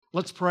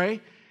Let's pray,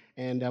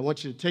 and I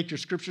want you to take your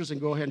scriptures and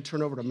go ahead and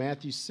turn over to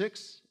Matthew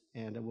 6,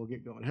 and we'll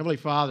get going. Heavenly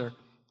Father,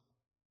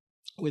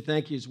 we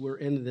thank you as we're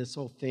into this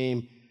whole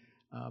theme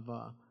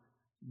of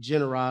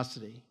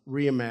generosity,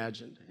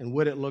 reimagined, and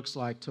what it looks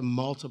like to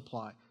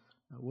multiply.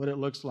 What it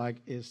looks like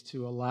is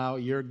to allow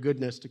your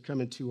goodness to come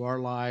into our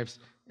lives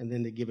and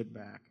then to give it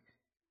back.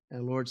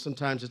 And Lord,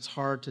 sometimes it's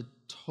hard to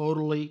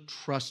totally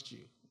trust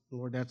you.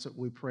 Lord, that's what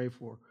we pray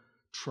for,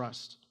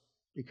 trust,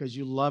 because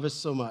you love us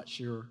so much.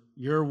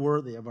 You're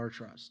worthy of our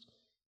trust.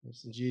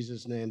 It's in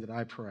Jesus' name that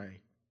I pray.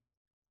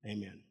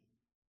 Amen.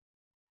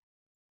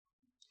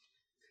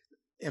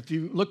 If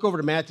you look over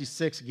to Matthew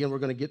 6, again, we're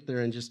going to get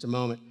there in just a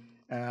moment,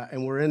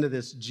 and we're into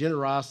this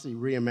generosity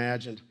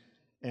reimagined.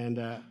 And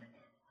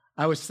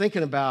I was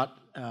thinking about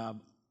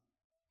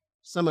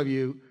some of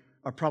you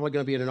are probably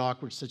going to be in an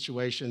awkward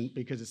situation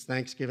because it's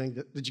Thanksgiving.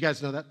 Did you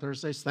guys know that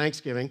Thursday's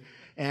Thanksgiving?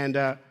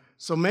 And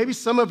so maybe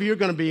some of you are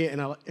going to be in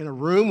a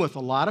room with a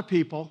lot of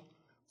people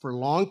for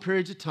long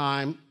periods of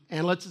time.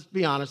 And let's just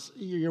be honest,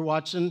 you're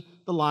watching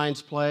the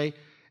Lions play,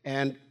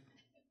 and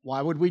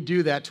why would we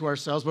do that to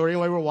ourselves? But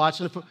anyway, we're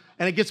watching it,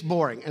 and it gets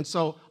boring. And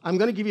so I'm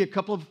going to give you a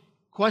couple of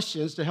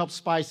questions to help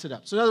spice it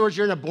up. So in other words,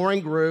 you're in a boring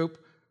group,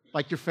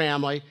 like your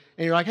family,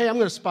 and you're like, hey, I'm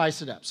going to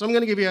spice it up. So I'm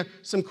going to give you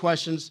some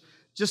questions.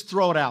 Just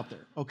throw it out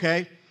there,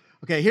 okay?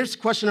 Okay, here's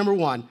question number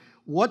 1.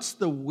 What's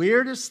the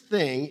weirdest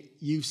thing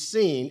you've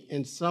seen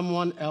in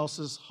someone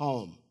else's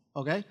home?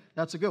 Okay,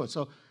 that's a good one.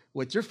 So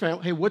with your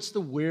family, hey, what's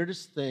the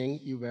weirdest thing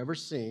you've ever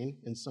seen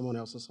in someone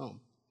else's home?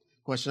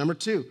 Question number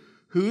 2,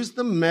 who's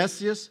the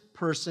messiest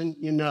person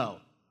you know?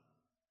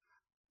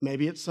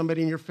 Maybe it's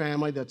somebody in your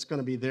family that's going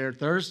to be there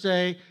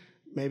Thursday.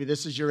 Maybe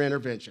this is your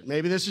intervention.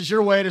 Maybe this is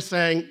your way to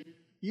saying,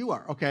 you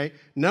are, okay?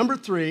 Number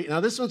 3, now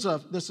this is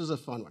a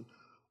fun one.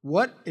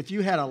 What, if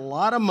you had a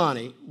lot of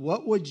money,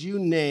 what would you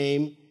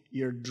name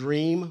your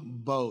dream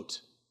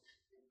boat?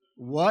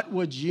 What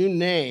would you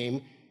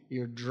name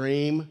your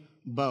dream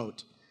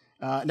boat?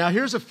 Now,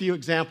 here's a few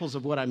examples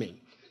of what I mean.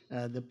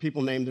 The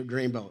people name their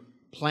dream boat.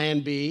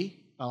 Plan B,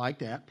 I like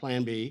that,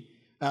 Plan B.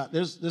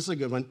 This is a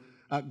good one.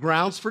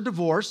 Grounds for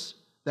divorce,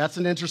 that's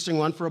an interesting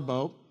one for a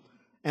boat.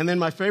 And then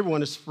my favorite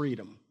one is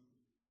freedom.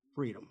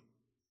 Freedom.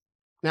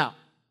 Now,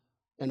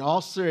 in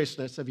all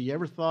seriousness, have you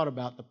ever thought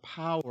about the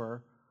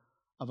power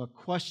of a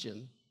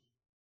question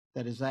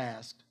that is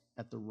asked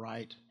at the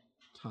right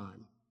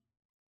time?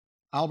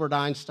 Albert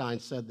Einstein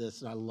said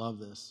this, and I love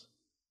this.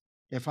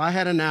 If I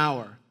had an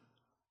hour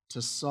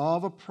to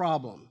solve a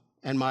problem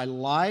and my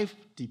life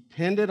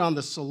depended on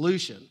the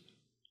solution,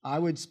 I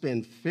would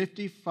spend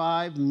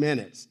 55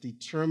 minutes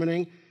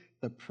determining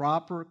the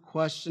proper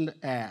question to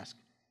ask.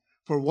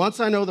 For once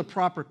I know the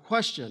proper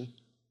question,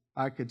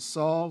 I could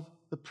solve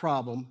the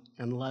problem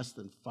in less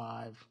than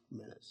 5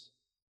 minutes.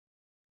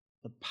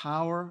 The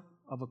power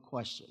of a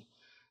question.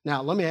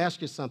 Now, let me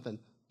ask you something.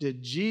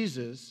 Did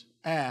Jesus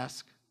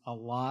ask a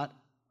lot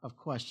of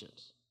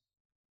questions?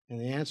 And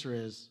the answer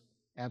is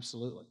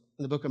absolutely.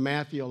 In the book of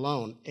Matthew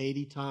alone,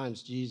 80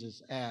 times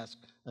Jesus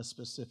asked a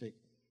specific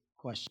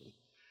question.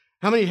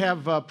 How many have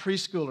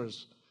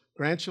preschoolers,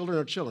 grandchildren,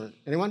 or children?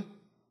 Anyone?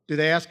 Do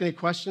they ask any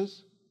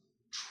questions?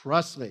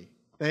 Trust me,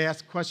 they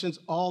ask questions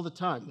all the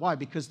time. Why?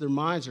 Because their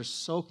minds are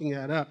soaking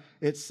that up.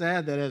 It's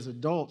sad that as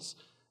adults,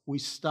 we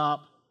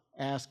stop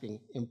asking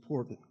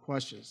important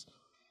questions.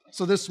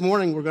 So this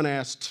morning, we're going to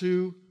ask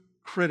 2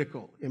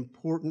 critical,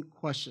 important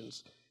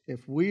questions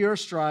if we are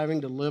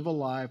striving to live a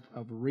life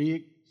of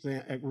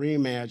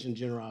reimagined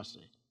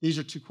generosity. These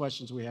are 2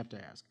 questions we have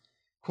to ask.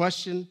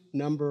 Question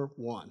number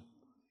 1,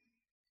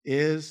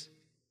 is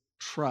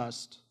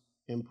trust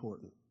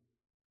important?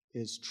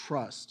 Is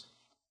trust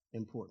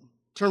important?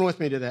 Turn with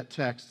me to that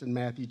text in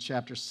Matthew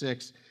chapter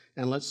 6,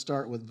 and let's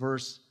start with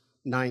verse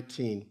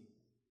 19.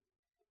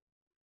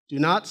 Do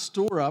not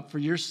store up for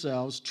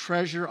yourselves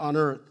treasure on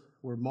earth,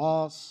 where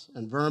moths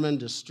and vermin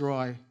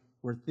destroy,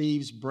 where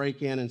thieves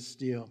break in and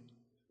steal.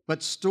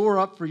 But store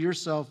up for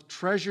yourself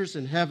treasures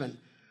in heaven,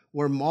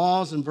 where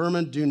moths and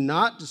vermin do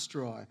not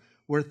destroy,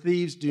 where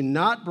thieves do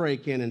not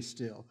break in and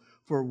steal.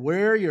 For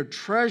where your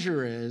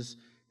treasure is,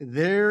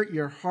 there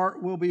your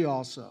heart will be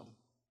also.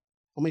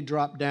 Let me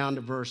drop down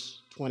to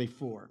verse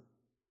 24.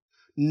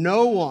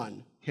 No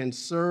one can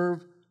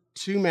serve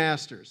 2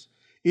 masters.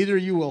 Either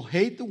you will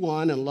hate the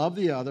one and love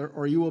the other,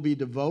 or you will be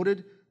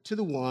devoted to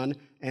the one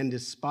and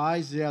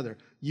despise the other.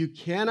 You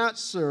cannot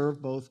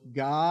serve both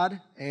God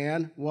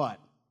and what?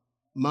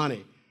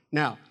 Money.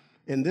 Now,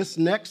 in this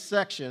next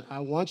section, I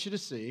want you to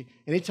see,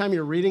 anytime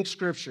you're reading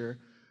Scripture,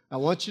 I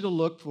want you to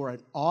look for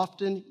an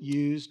often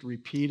used,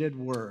 repeated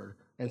word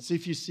and see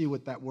if you see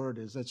what that word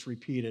is that's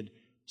repeated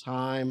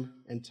time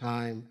and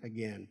time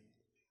again.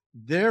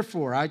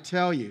 Therefore, I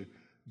tell you,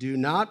 do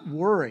not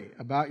worry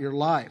about your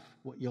life,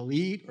 what you'll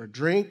eat or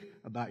drink,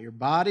 about your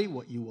body,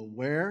 what you will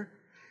wear.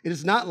 It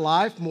is not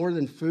life more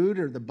than food,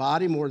 or the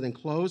body more than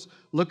clothes.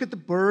 Look at the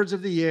birds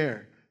of the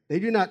air. They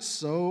do not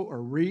sow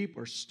or reap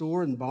or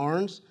store in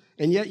barns,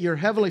 and yet your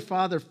heavenly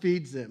Father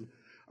feeds them.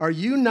 Are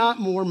you not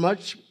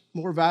much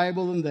more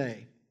valuable than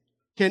they?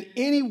 Can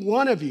any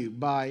one of you,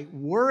 by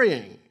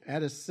worrying,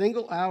 add a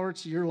single hour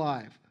to your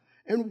life.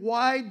 And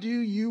why do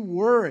you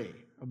worry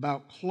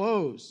about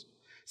clothes?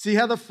 See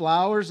how the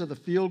flowers of the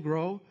field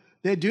grow?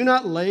 They do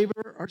not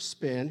labor or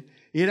spin.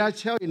 Yet I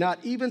tell you, not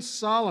even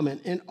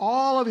Solomon in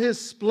all of his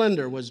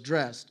splendor was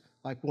dressed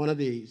like one of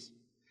these.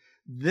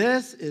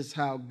 This is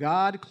how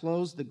God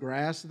clothes the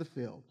grass of the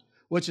field,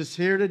 which is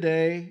here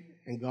today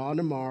and gone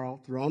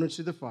tomorrow, thrown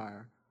into the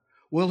fire.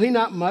 Will he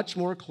not much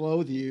more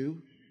clothe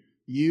you,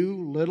 you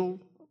little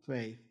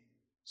faith?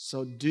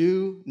 So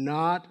do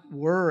not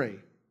worry,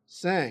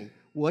 saying,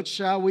 what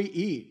shall we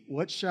eat?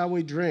 What shall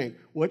we drink?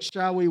 What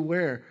shall we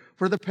wear?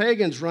 For the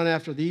pagans run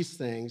after these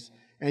things,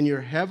 and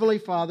your heavenly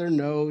Father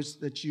knows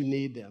that you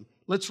need them.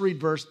 Let's read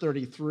verse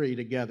 33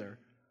 together.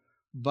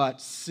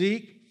 But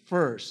seek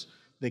first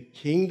the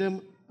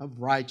kingdom of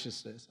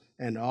righteousness,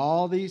 and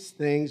all these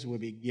things will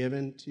be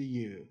given to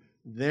you.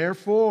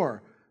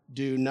 Therefore,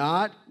 do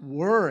not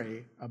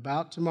worry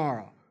about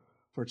tomorrow,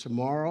 for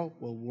tomorrow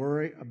will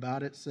worry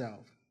about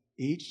itself.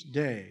 Each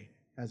day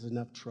has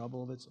enough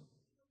trouble of its own.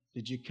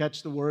 Did you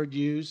catch the word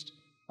used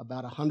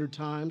about 100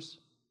 times?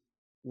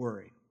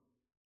 Worry.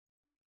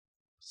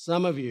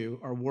 Some of you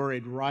are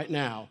worried right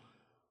now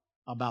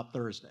about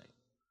Thursday,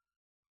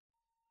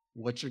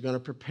 what you're going to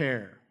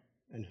prepare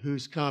and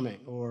who's coming,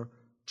 or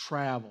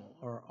travel,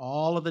 or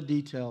all of the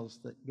details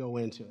that go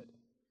into it.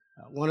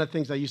 One of the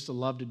things I used to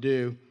love to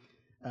do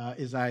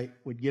is I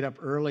would get up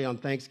early on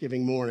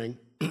Thanksgiving morning,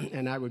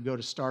 and I would go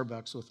to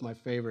Starbucks with my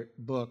favorite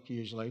book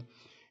usually,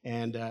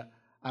 and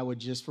I would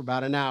just for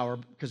about an hour,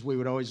 because we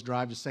would always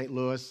drive to St.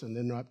 Louis and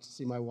then up to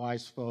see my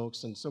wife's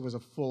folks, and so it was a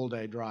full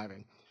day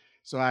driving.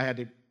 So I had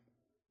to,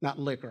 not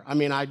liquor,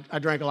 I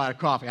drank a lot of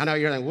coffee. I know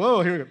you're thinking,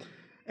 whoa, here we go.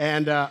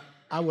 And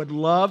I would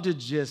love to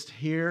just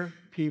hear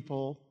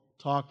people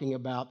talking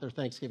about their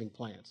Thanksgiving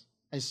plans.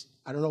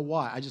 I don't know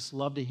why. I just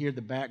love to hear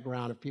the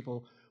background of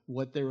people,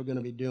 what they were going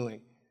to be doing.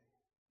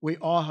 We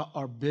all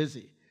are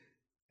busy,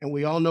 and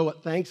we all know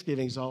what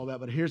Thanksgiving is all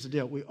about, but here's the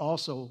deal. We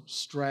also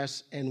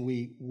stress and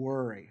we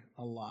worry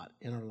a lot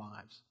in our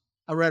lives.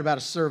 I read about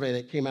a survey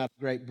that came out of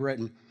Great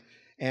Britain,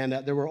 and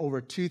there were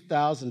over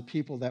 2,000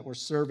 people that were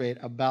surveyed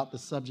about the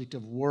subject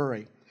of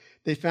worry.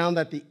 They found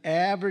that the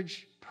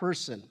average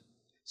person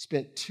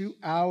spent 2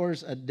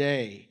 hours a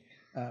day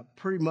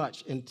pretty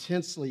much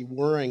intensely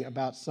worrying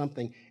about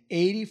something.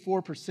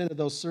 84% of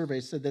those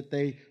surveys said that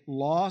they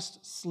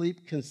lost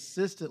sleep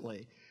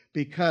consistently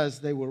because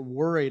they were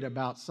worried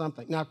about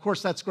something. Now, of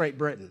course, that's Great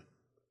Britain.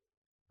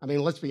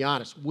 Let's be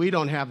honest. We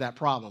don't have that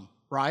problem,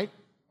 right?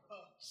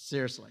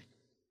 Seriously.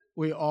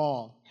 We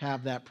all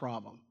have that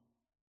problem.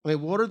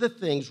 What are the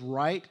things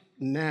right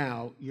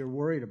now you're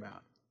worried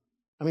about?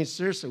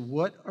 Seriously,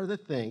 what are the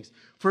things?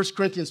 1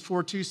 Corinthians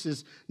 4:2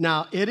 says,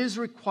 now it is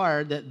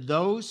required that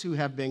those who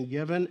have been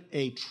given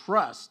a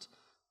trust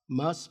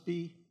must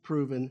be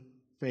proven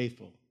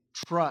faithful.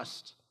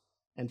 Trust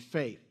and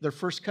faith. They're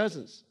first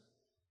cousins.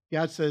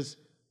 God says,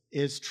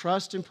 is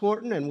trust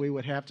important? And we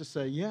would have to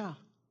say, yeah,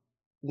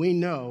 we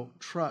know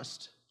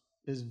trust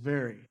is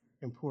very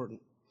important.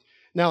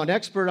 Now, an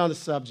expert on the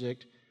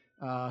subject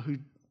who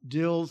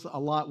deals a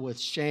lot with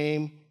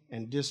shame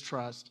and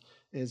distrust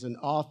is an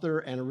author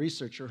and a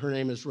researcher. Her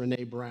name is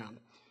Renee Brown.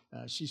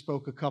 She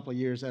spoke a couple of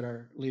years at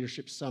our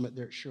leadership summit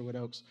there at Sherwood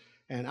Oaks.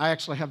 And I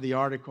actually have the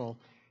article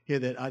here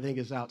that I think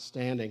is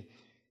outstanding.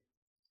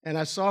 And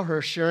I saw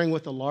her sharing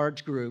with a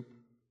large group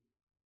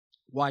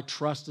why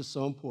trust is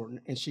so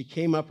important. And she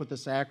came up with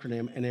this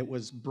acronym, and it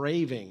was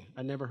BRAVING.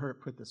 I never heard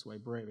it put this way,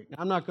 BRAVING. Now,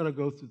 I'm not going to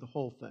go through the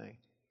whole thing,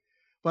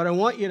 but I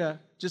want you to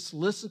just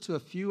listen to a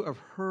few of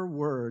her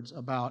words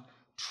about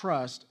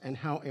trust and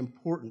how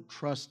important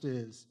trust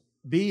is.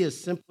 B is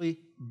simply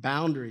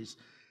boundaries.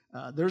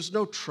 There's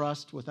no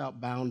trust without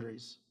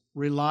boundaries.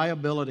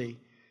 Reliability,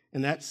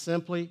 and that's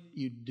simply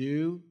you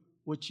do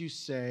what you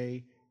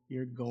say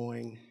you're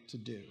going to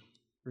do.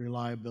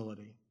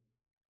 Reliability.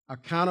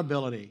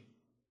 Accountability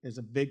is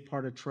a big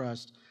part of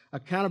trust.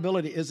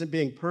 Accountability isn't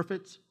being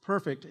perfect.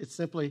 It's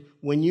simply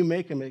when you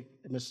make a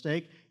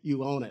mistake,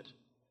 you own it.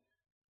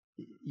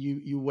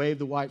 You wave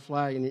the white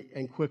flag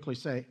and quickly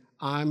say,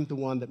 I'm the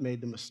one that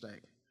made the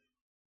mistake.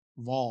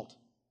 Vault.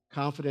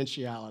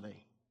 Confidentiality.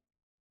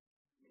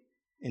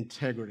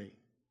 Integrity.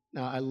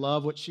 Now, I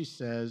love what she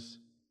says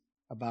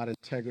about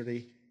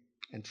integrity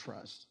and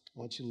trust. I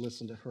want you to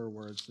listen to her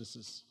words. This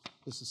is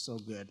so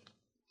good.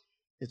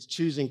 It's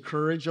choosing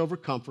courage over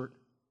comfort.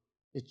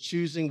 It's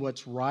choosing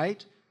what's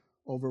right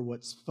over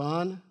what's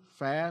fun,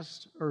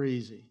 fast, or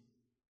easy.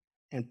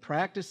 And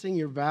practicing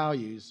your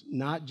values,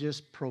 not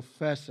just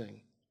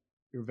professing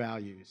your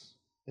values.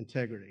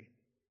 Integrity.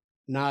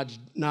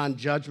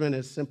 Non-judgment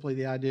is simply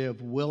the idea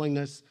of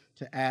willingness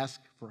to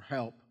ask for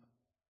help.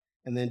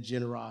 And then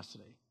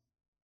generosity.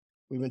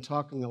 We've been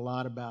talking a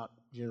lot about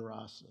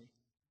generosity.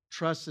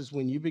 Trust is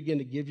when you begin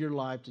to give your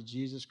life to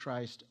Jesus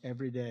Christ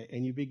every day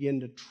and you begin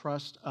to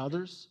trust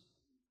others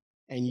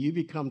and you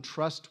become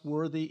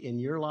trustworthy in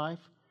your life.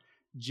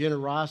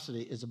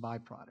 Generosity is a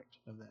byproduct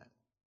of that.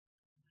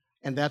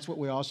 And that's what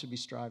we all should be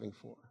striving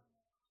for.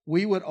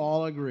 We would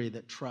all agree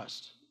that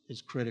trust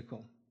is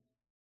critical.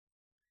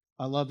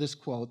 I love this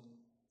quote.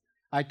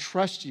 I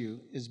trust you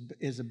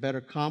is a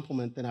better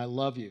compliment than I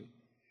love you,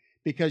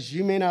 because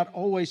you may not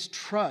always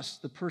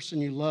trust the person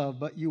you love,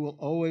 but you will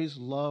always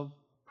love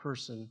the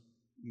person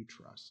you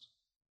trust.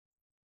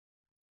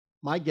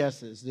 My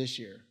guess is this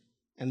year,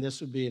 and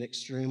this would be an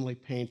extremely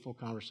painful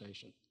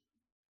conversation,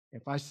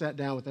 if I sat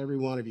down with every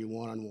one of you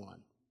one-on-one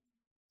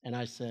and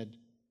I said,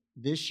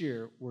 this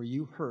year, were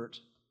you hurt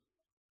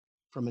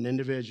from an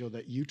individual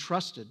that you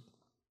trusted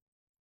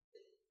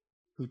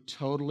who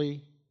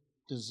totally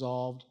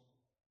dissolved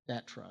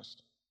that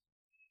trust?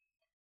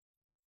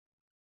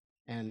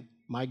 And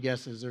my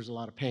guess is there's a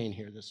lot of pain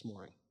here this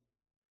morning.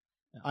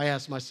 I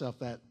asked myself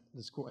that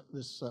this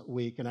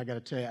week, and I got to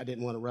tell you, I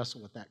didn't want to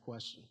wrestle with that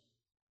question.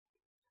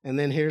 And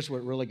then here's where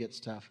it really gets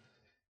tough.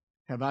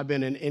 Have I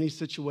been in any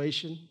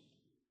situation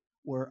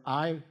where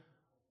I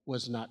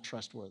was not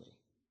trustworthy,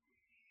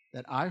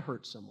 that I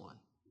hurt someone?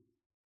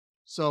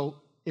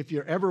 So if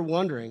you're ever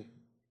wondering,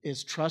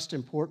 is trust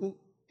important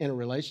in a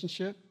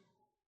relationship?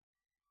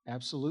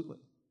 Absolutely.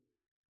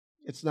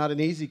 It's not an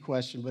easy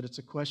question, but it's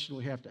a question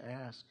we have to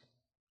ask.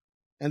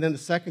 And then the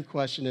second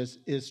question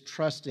is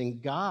trusting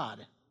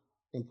God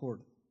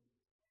important?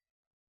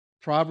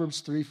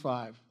 Proverbs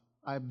 3:5.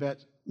 I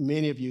bet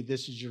many of you,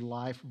 this is your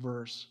life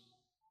verse.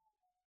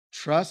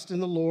 Trust in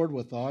the Lord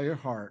with all your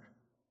heart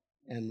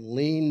and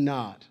lean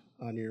not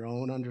on your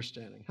own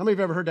understanding. How many of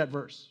you have ever heard that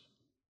verse?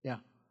 Yeah.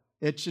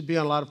 It should be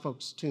on a lot of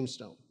folks'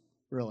 tombstone,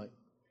 really.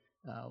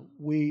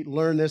 We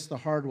learn this the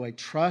hard way.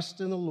 Trust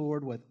in the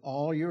Lord with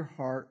all your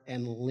heart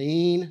and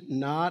lean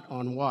not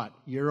on what?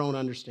 Your own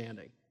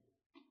understanding.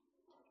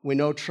 We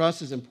know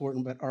trust is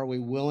important, but are we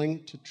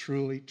willing to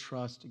truly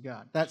trust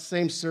God? That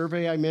same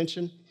survey I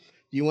mentioned,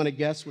 do you want to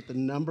guess what the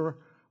number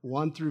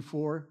 1 through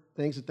 4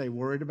 things that they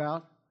worried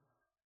about?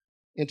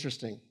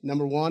 Interesting.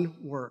 Number 1,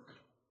 work.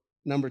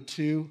 Number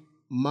 2,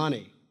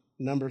 money.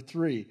 Number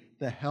 3,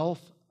 the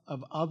health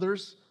of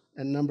others.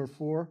 And number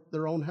 4,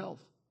 their own health.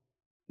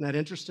 Isn't that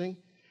interesting?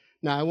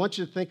 Now, I want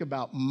you to think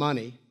about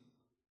money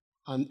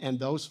and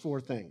those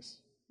 4 things.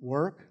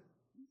 Work,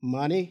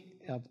 money,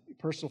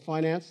 personal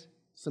finance,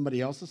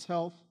 somebody else's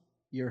health,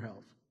 your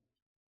health.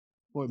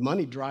 Boy,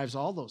 money drives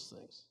all those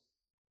things.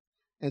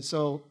 And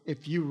so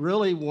if you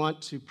really want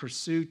to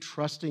pursue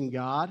trusting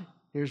God,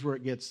 here's where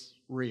it gets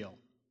real.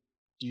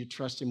 Do you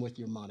trust Him with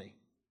your money?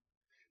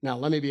 Now,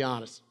 let me be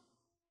honest.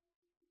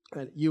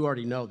 And you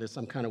already know this.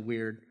 I'm kind of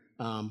weird.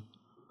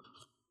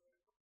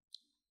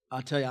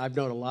 I'll tell you, I've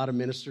known a lot of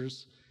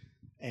ministers,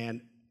 and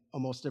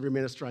almost every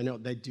minister I know,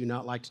 they do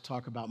not like to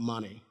talk about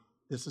money.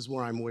 This is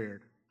where I'm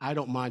weird. I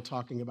don't mind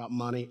talking about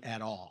money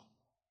at all.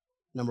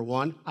 Number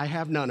 1, I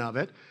have none of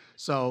it,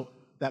 so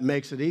that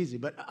makes it easy.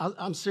 But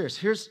I'm serious.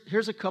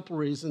 Here's a couple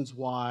reasons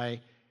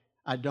why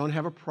I don't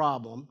have a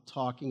problem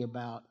talking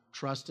about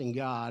trusting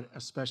God,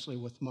 especially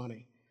with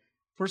money.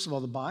 First of all,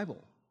 the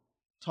Bible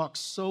talks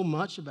so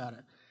much about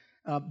it.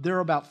 There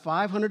are about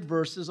 500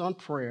 verses on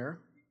prayer,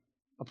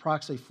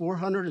 approximately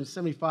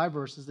 475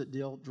 verses that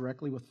deal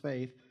directly with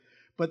faith,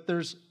 but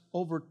there's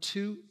over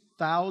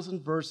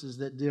 2,000 verses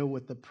that deal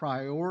with the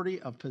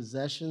priority of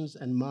possessions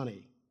and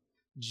money.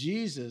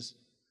 Jesus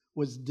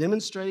was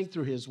demonstrating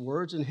through His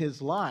words and His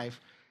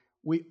life,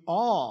 we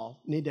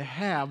all need to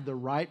have the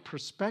right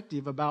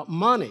perspective about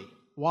money.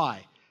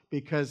 Why?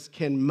 Because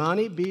can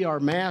money be our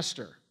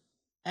master?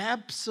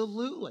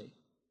 Absolutely.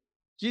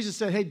 Jesus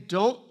said, hey,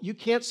 you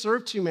can't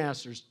serve 2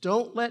 masters.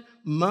 Don't let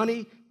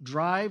money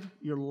drive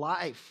your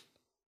life.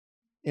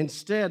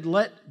 Instead,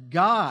 let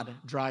God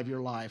drive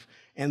your life,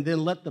 and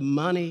then let the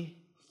money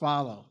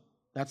follow.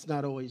 That's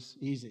not always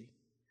easy.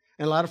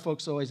 And a lot of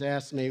folks always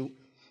ask me,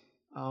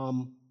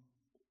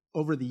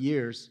 over the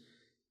years,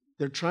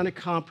 they're trying to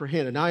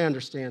comprehend, and I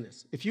understand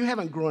this. If you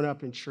haven't grown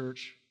up in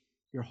church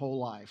your whole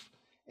life,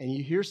 and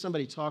you hear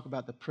somebody talk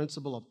about the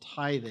principle of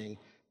tithing,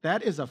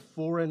 that is a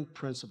foreign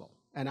principle,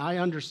 and I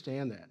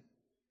understand that.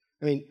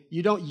 I mean,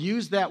 you don't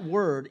use that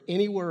word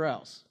anywhere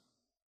else.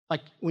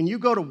 Like when you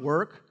go to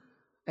work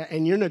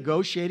and you're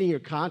negotiating your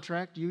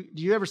contract, do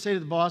you ever say to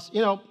the boss,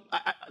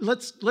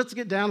 let's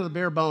get down to the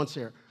bare bones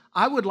here.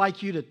 I would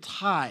like you to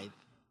tithe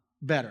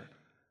better.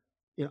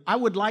 I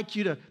would like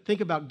you to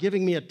think about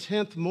giving me a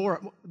 10th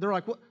more. They're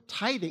like, what?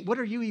 Tithing? What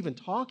are you even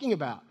talking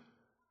about?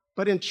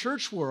 But in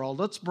church world,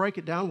 let's break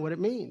it down what it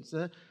means.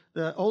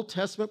 The Old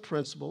Testament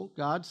principle,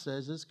 God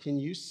says, is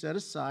you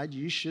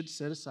should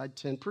set aside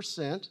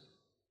 10%.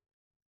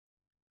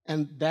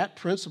 And that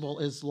principle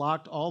is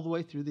locked all the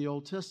way through the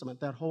Old Testament,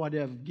 that whole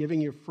idea of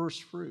giving your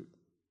first fruit.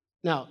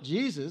 Now,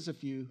 Jesus,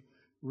 if you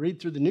read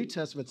through the New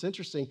Testament, it's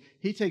interesting.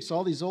 He takes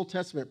all these Old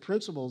Testament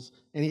principles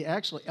and he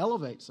actually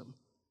elevates them.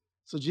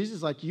 So Jesus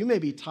is like, you may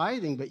be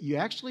tithing, but you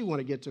actually want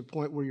to get to a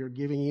point where you're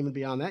giving even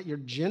beyond that. You're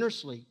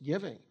generously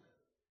giving.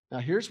 Now,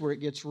 here's where it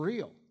gets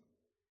real.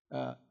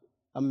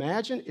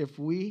 Imagine if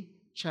we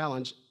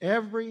challenge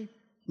every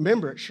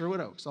member at Sherwood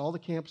Oaks, all the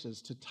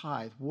campuses, to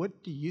tithe.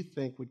 What do you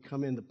think would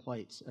come in the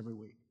plates every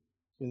week?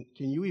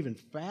 Can you even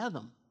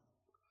fathom?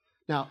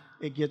 Now,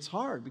 it gets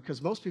hard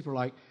because most people are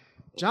like,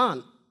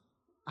 John,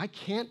 I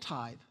can't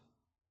tithe.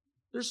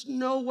 There's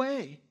no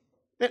way.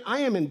 And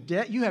I am in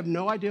debt. You have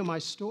no idea my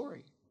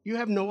story. You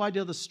have no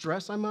idea the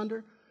stress I'm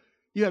under.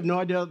 You have no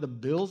idea the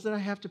bills that I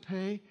have to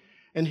pay.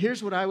 And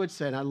here's what I would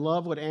say, and I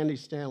love what Andy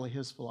Stanley,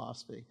 his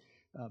philosophy,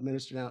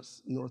 minister down at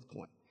North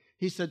Point.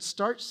 He said,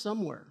 start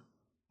somewhere.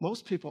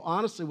 Most people,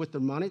 honestly, with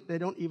their money, they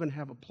don't even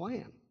have a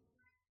plan.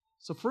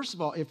 So first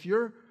of all, if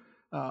you're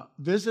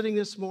visiting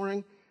this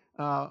morning,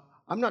 I'm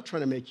not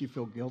trying to make you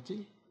feel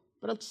guilty,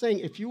 but I'm saying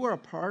if you are a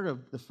part of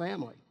the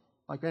family,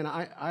 like, man,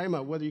 I'm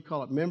a, whether you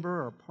call it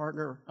member or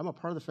partner, I'm a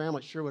part of the family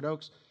at Sherwood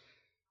Oaks.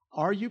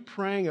 Are you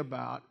praying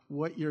about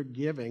what you're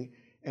giving,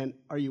 and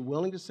are you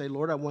willing to say,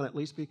 Lord, I want to at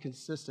least be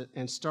consistent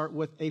and start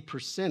with a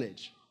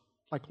percentage?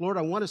 Like, Lord,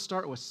 I want to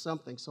start with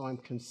something so I'm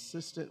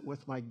consistent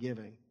with my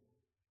giving,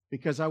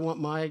 because I want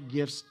my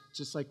gifts,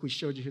 just like we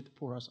showed you here at the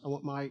poorhouse, I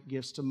want my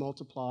gifts to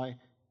multiply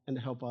and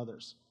to help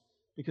others,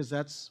 because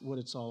that's what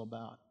it's all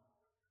about.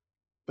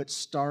 But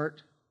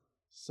start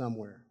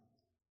somewhere.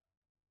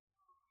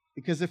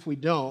 Because if we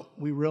don't,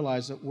 we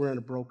realize that we're in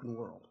a broken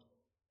world.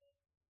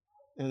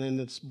 And in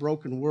this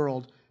broken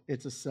world,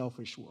 it's a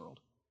selfish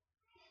world.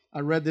 I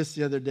read this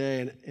the other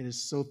day, and it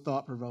is so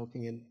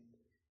thought-provoking. In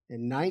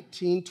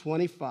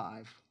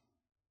 1925,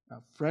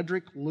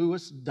 Frederick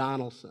Lewis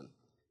Donaldson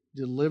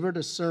delivered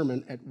a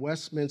sermon at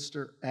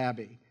Westminster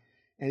Abbey.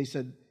 And he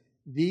said,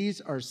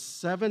 these are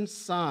 7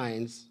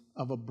 signs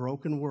of a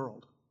broken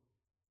world.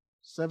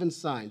 7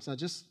 signs. Now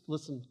just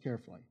listen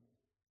carefully.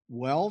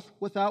 Wealth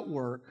without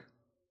work,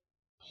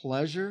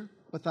 pleasure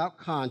without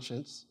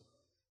conscience,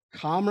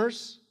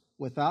 commerce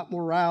without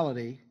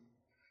morality,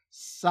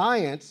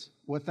 science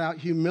without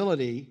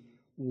humility,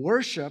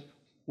 worship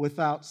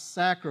without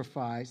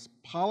sacrifice,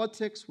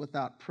 politics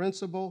without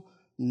principle,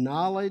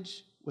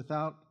 knowledge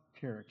without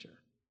character.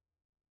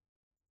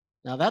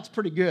 Now that's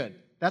pretty good.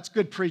 That's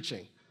good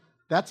preaching.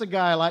 That's a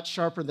guy a lot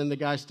sharper than the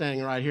guy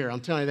standing right here.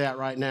 I'm telling you that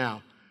right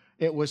now.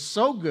 It was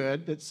so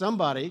good that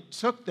somebody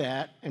took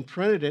that and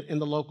printed it in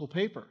the local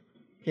paper.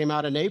 Came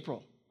out in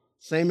April.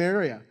 Same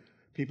area.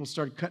 People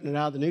started cutting it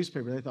out of the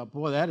newspaper. They thought,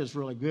 boy, that is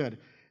really good.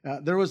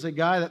 There was a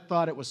guy that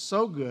thought it was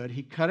so good,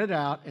 he cut it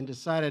out and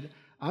decided,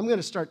 I'm going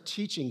to start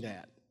teaching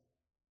that.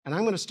 And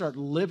I'm going to start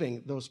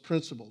living those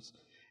principles.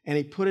 And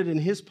he put it in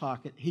his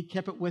pocket. He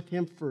kept it with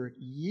him for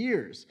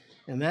years.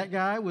 And that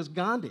guy was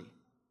Gandhi.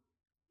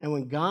 And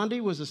when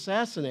Gandhi was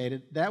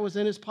assassinated, that was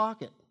in his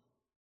pocket.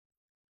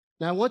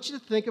 Now, I want you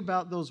to think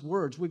about those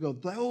words. We go,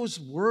 those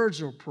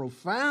words are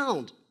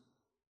profound.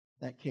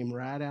 That came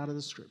right out of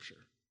the Scripture.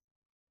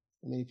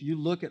 I mean, if you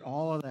look at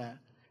all of that.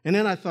 And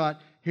then I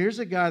thought, here's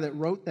a guy that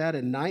wrote that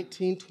in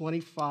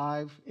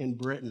 1925 in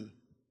Britain.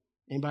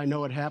 Anybody know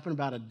what happened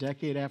about a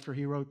decade after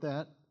he wrote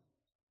that?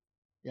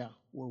 Yeah,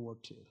 World War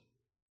II.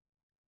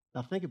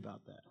 Now think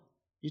about that.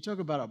 You talk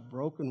about a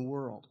broken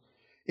world.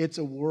 It's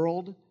a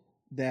world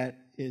that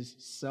is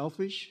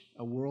selfish,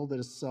 a world that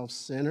is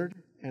self-centered,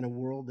 and a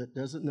world that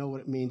doesn't know what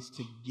it means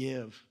to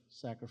give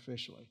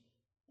sacrificially.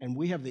 And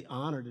we have the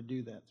honor to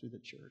do that through the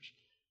church.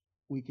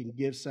 We can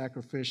give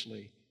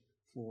sacrificially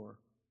for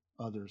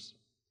others.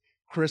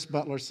 Chris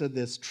Butler said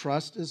this,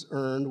 trust is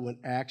earned when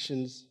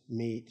actions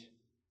meet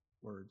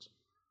words.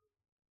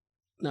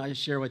 Now, I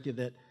share with you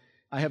that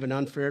I have an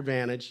unfair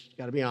advantage,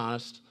 got to be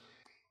honest.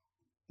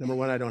 Number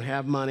one, I don't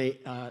have money,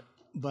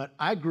 but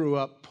I grew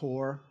up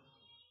poor.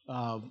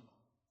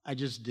 I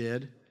just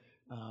did.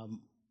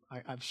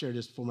 I've shared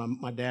this before.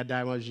 My dad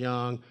died when I was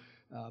young.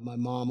 My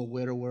mom, a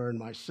widower, and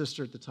my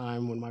sister at the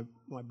time when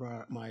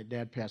my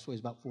dad passed away, was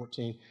about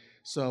 14.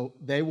 So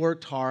they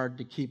worked hard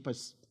to keep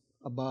us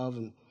above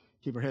and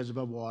keep our heads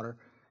above water.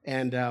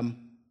 And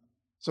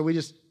so we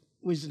just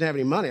didn't have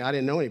any money. I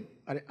didn't know any.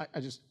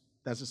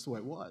 That's just the way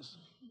it was.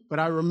 But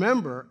I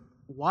remember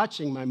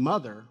watching my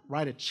mother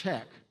write a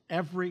check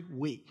every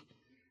week,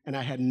 and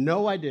I had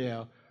no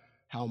idea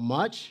how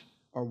much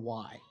or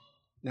why.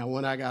 Now,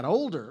 when I got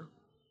older,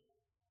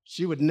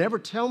 she would never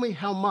tell me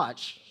how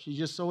much. She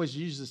just always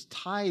used this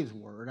tithe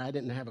word. I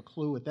didn't have a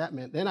clue what that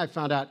meant. Then I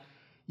found out,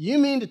 you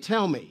mean to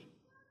tell me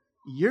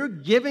you're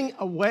giving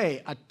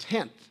away a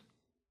tenth?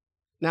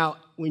 Now,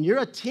 when you're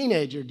a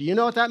teenager, do you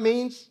know what that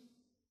means?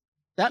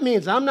 That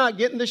means I'm not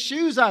getting the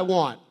shoes I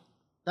want.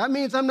 That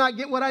means I'm not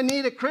getting what I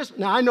need at Christmas.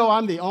 Now, I know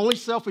I'm the only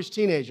selfish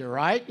teenager,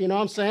 right? You know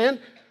what I'm saying?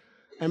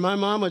 And my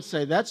mom would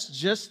say, that's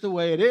just the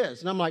way it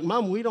is. And I'm like,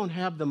 Mom, we don't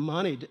have the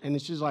money. And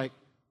she's like,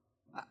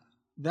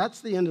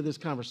 that's the end of this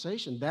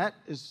conversation. That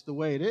is the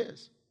way it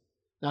is.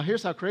 Now,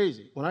 here's how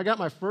crazy. When I got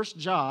my first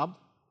job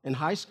in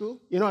high school,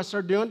 you know what I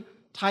started doing?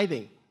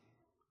 Tithing.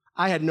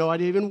 I had no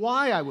idea even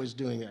why I was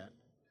doing that.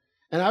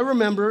 And I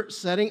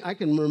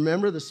can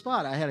remember the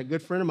spot. I had a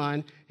good friend of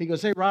mine. He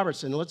goes, hey,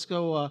 Robertson, let's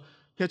go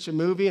catch a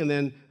movie. And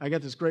then I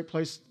got this great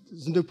place,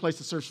 this new place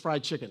that serves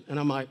fried chicken. And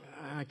I'm like,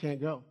 I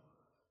can't go.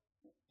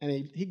 And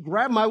he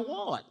grabbed my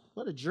wallet.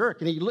 What a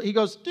jerk. And he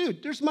goes,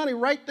 dude, there's money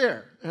right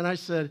there. And I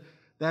said,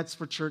 that's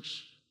for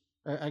church.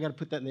 I got to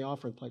put that in the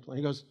offering plate.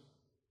 He goes,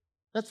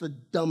 that's the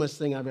dumbest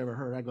thing I've ever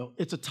heard. I go,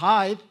 it's a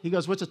tithe. He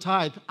goes, what's a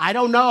tithe? I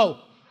don't know.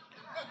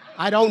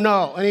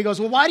 And he goes,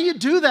 well, why do you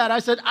do that? I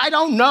said, I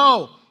don't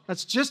know.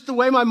 That's just the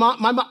way my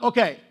mom,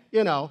 okay,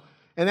 you know.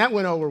 And that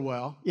went over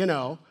well,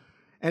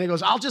 And he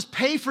goes, I'll just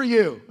pay for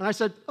you. And I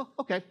said, oh,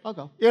 okay, I'll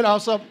go.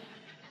 So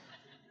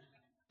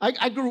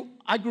I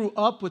grew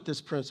up with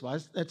this principle.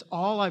 That's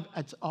all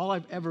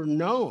I've ever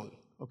known,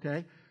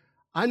 okay?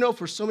 I know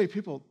for so many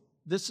people,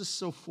 this is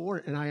so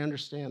foreign, and I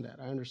understand that.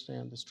 I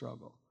understand the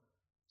struggle.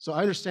 So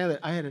I understand that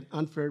I had an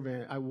unfair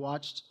advantage. I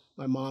watched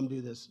my mom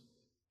do this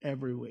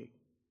every week.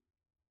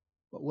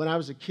 But when I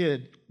was a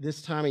kid,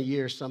 this time of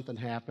year, something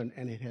happened,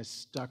 and it has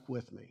stuck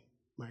with me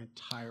my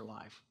entire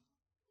life.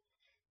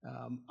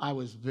 I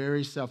was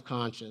very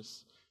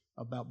self-conscious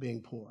about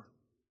being poor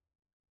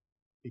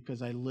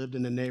because I lived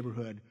in a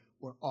neighborhood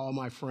where all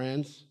my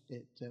friends,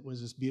 it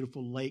was this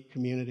beautiful lake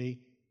community,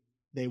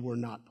 they were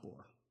not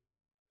poor.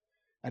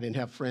 I didn't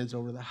have friends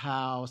over the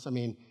house.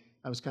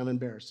 I was kind of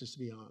embarrassed, just to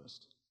be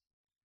honest.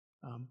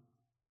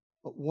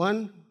 But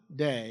one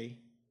day,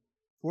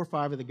 4 or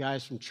 5 of the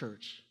guys from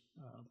church,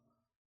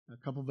 a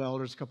couple of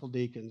elders, a couple of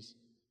deacons,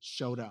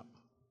 showed up,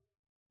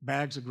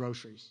 bags of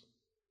groceries.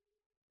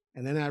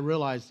 And then I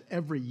realized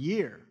every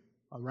year,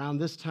 around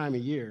this time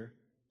of year,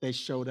 they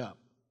showed up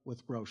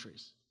with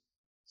groceries.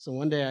 So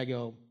one day I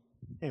go,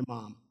 hey,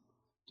 Mom,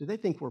 do they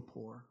think we're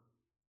poor?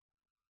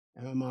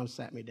 And my mom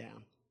sat me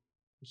down.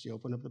 She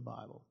opened up the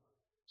Bible.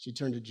 She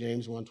turned to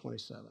James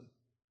 1:27.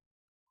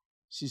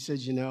 She said,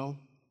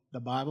 the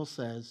Bible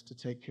says to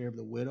take care of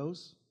the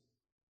widows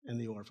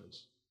and the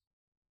orphans.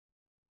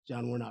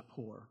 John, we're not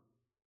poor.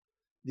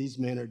 These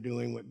men are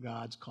doing what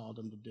God's called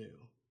them to do.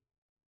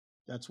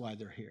 That's why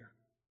they're here.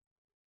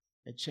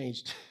 It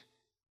changed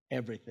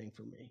everything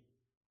for me.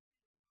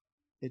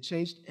 It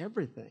changed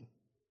everything.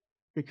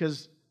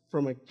 Because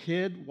from a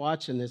kid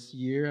watching this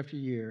year after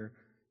year,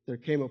 there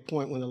came a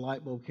point when the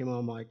light bulb came on,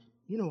 I'm like,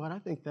 you know what? I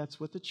think that's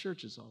what the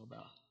church is all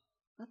about.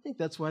 I think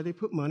that's why they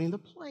put money in the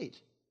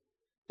plate.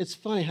 It's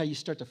funny how you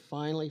start to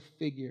finally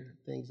figure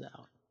things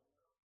out.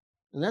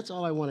 And that's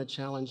all I want to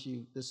challenge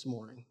you this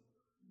morning.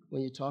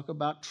 When you talk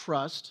about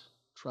trust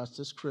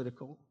is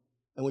critical.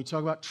 And we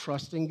talk about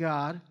trusting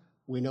God,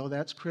 we know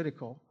that's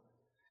critical.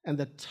 And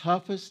the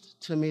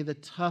toughest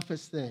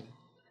thing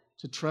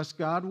to trust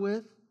God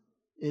with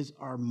is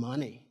our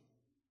money.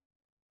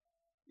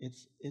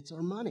 It's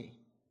our money.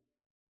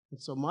 And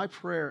so my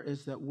prayer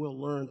is that we'll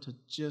learn to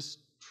just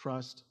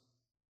trust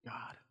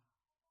God.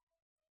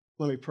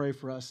 Let me pray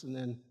for us, and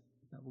then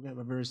we're going to have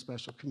a very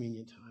special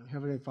communion time.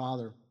 Heavenly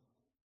Father,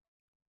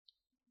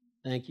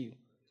 thank you.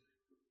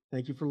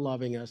 Thank you for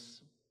loving us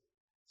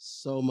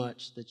so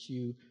much that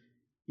you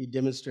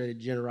demonstrated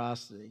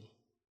generosity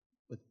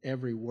with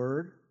every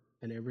word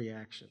and every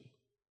action.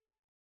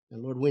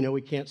 And Lord, we know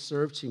we can't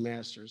serve 2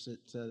 masters.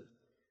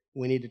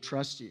 We need to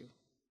trust you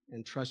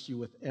and trust you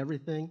with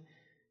everything,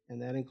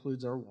 and that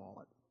includes our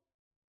wallet.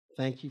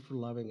 Thank you for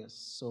loving us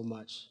so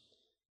much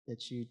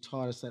that you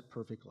taught us that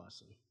perfect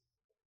lesson.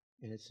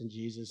 And it's in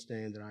Jesus'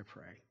 name that I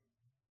pray.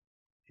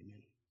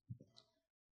 Amen.